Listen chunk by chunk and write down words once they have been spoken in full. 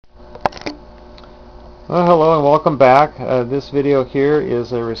Well, hello and welcome back. This video here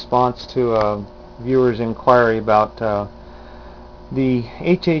is a response to a viewer's inquiry about the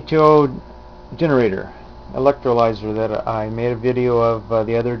HHO generator electrolyzer that I made a video of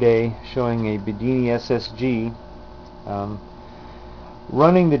the other day, showing a Bedini SSG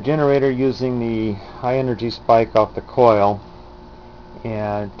running the generator using the high energy spike off the coil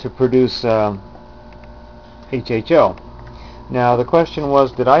and to produce HHO. Now the question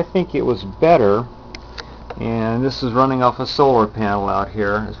was, did I think it was better? And this is running off a solar panel out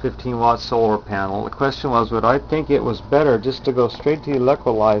here. It's a 15-watt solar panel. The question was, would I think it was better just to go straight to the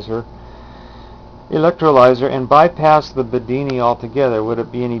electrolyzer and bypass the Bedini altogether? Would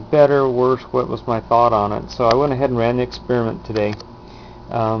it be any better, worse? What was my thought on it? So I went ahead and ran the experiment today.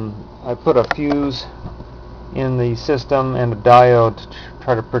 I put a fuse in the system and a diode to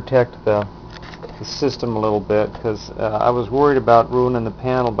try to protect the system a little bit, because I was worried about ruining the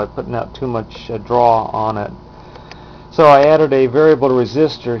panel by putting out too much draw on it. So I added a variable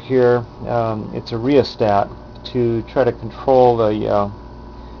resistor here. It's a rheostat to try to control the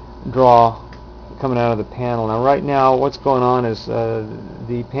draw coming out of the panel. Now right now what's going on is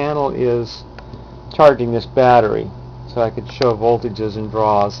the panel is charging this battery, so I could show voltages and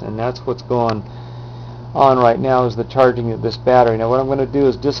draws, and that's what's going on right now, is the charging of this battery. Now what I'm going to do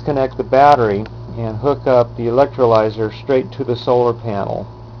is disconnect the battery and hook up the electrolyzer straight to the solar panel.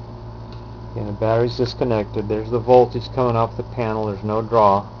 And the battery's disconnected. There's the voltage coming off the panel. There's no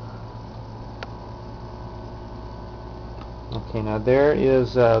draw. Okay, now there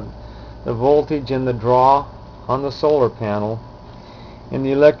is the voltage and the draw on the solar panel, and the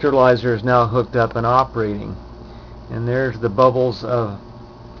electrolyzer is now hooked up and operating. And there's the bubbles of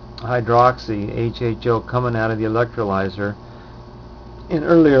hydroxy, HHO, coming out of the electrolyzer. And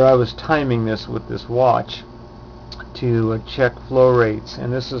earlier I was timing this with this watch to check flow rates,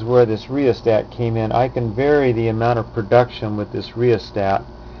 and this is where this rheostat came in. I can vary the amount of production with this rheostat,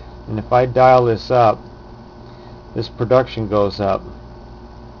 and if I dial this up, this production goes up.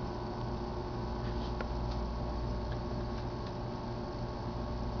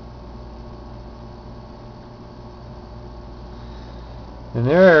 And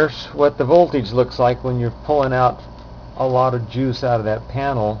there's what the voltage looks like when you're pulling out a lot of juice out of that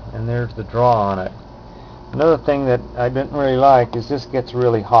panel, and there's the draw on it. Another thing that I didn't really like is this gets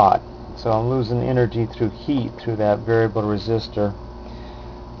really hot, so I'm losing energy through heat through that variable resistor.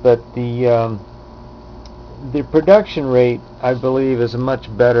 But the production rate, I believe, is much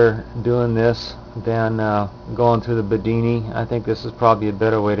better doing this than going through the Bedini. I think this is probably a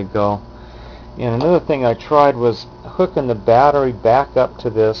better way to go. And another thing I tried was hooking the battery back up to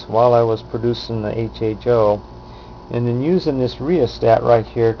this while I was producing the HHO, and then using this rheostat right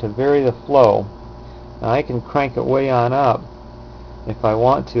here to vary the flow. Now I can crank it way on up if I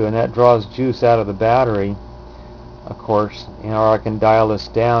want to, and that draws juice out of the battery, of course, or I can dial this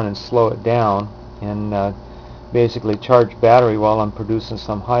down and slow it down and basically charge battery while I'm producing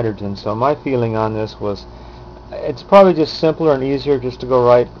some hydrogen. So my feeling on this was, it's probably just simpler and easier just to go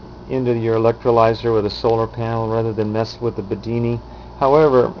right into your electrolyzer with a solar panel rather than mess with the Bedini.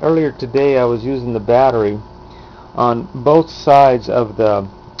 However, earlier today I was using the battery on both sides of the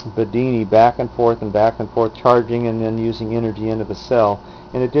Bedini, back and forth, charging and then using energy into the cell,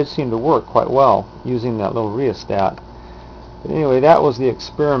 and it did seem to work quite well using that little rheostat. But anyway, that was the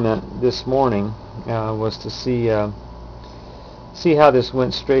experiment this morning, was to see how this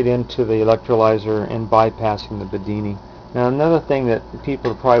went straight into the electrolyzer and bypassing the Bedini. Now another thing that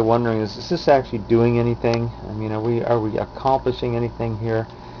people are probably wondering is this actually doing anything? I mean, are we accomplishing anything here?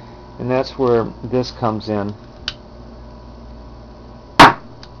 And that's where this comes in.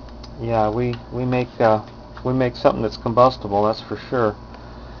 Yeah, we make something that's combustible, that's for sure.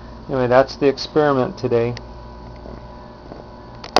 Anyway, that's the experiment today.